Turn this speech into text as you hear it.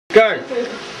Go.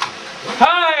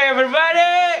 Hi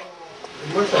everybody!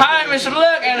 Hi Mr.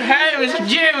 Luke and hi Mr.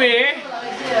 Jimmy.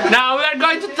 Now we are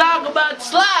going to talk about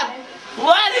slut.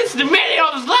 What is the meaning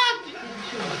of slut?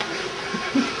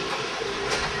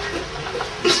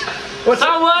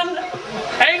 Someone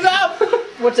hangs up.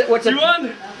 What's it? What's it? You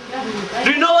want?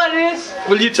 Do you know what it is?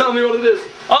 Will you tell me what it is?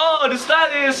 Oh, the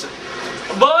slut is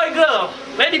boy, girl,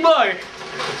 lady, boy.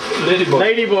 Lady boy.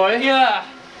 Lady boy. Yeah,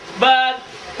 but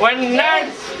when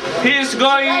not, she is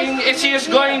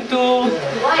going to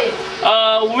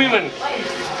women.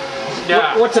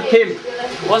 Yeah. What's a pimp?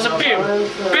 What's a pimp?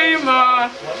 Pimp,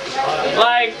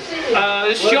 like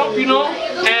shop, you know,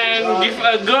 and give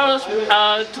girls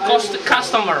to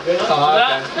customer. Oh,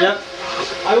 okay. Yep.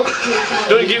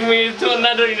 Don't give me to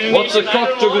another Indonesian. What's a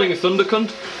cock juggling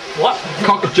thundercunt? What?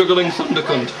 Cock juggling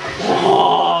thundercunt.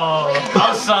 Oh,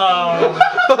 awesome!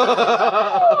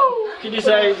 Can you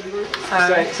say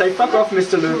fuck off,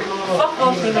 Mr. Luke? Fuck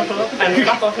off, Mr. Luke, and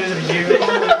fuck off, Mr. Jimmy.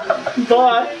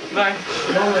 Bye. Bye.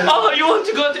 Oh, you want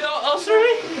to go to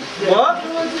Australia? What?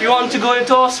 You want to go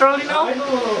into Australia now?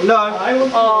 No.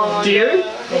 Oh, Do you?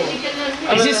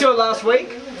 Is this your last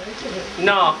week?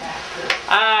 No.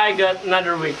 I got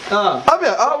another week. Oh. Have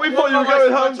you? Oh, we thought you were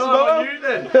going home tomorrow.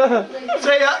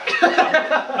 See ya.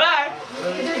 Bye.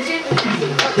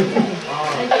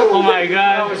 Oh my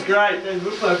god. That was great.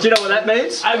 Do you know what that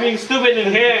means? I'm being stupid in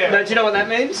here. No, do you know what that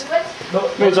means?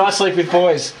 It means I sleep with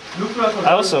boys.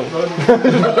 Awesome.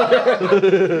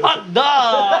 Hot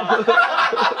dog.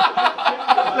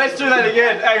 Let's do that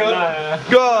again. Hang on.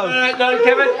 Go on. No,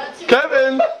 Kevin.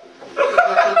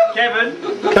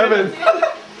 Kevin.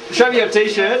 Show me your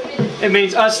t-shirt. It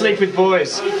means I sleep with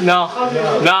boys. No.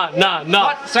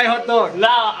 No. Say hot dog. No,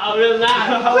 I will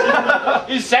not.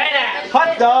 You say that.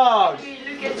 Hot dog.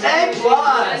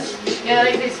 Yeah,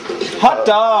 like this. Hot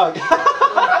dog.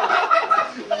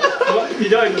 You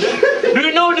don't. Do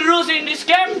you know the rules in this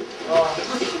game?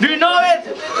 Do you know it?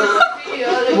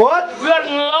 What? We are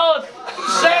not allowed to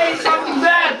say something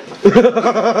bad.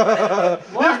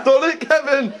 You've done it,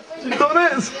 Kevin. You've done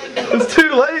it. It's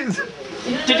too late.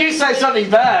 Did you say something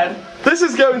bad? This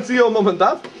is going to your mum and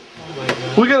dad.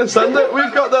 We're going to send it.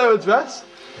 We've got their address.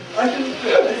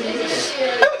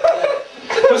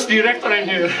 Who's director in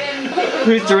here?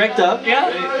 Who's director? Yeah?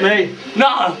 Me.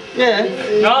 No. Yeah.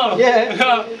 No. Yeah.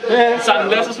 No. Yeah.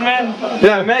 Sunglasses man.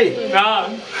 Yeah, me.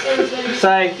 No.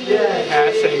 Say.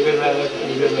 Yeah, say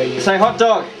good. Say hot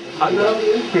dog. Hot dog.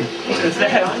 What's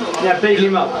that? Yeah, beat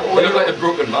him up. You look like a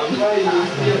broken man.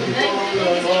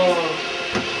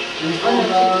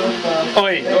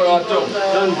 Oi.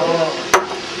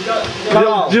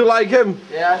 Do you like him?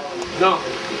 Yeah. No.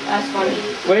 That's funny.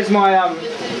 Where's my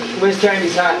where's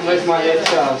Jamie's hat? Where's my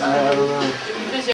headscarf? I don't know.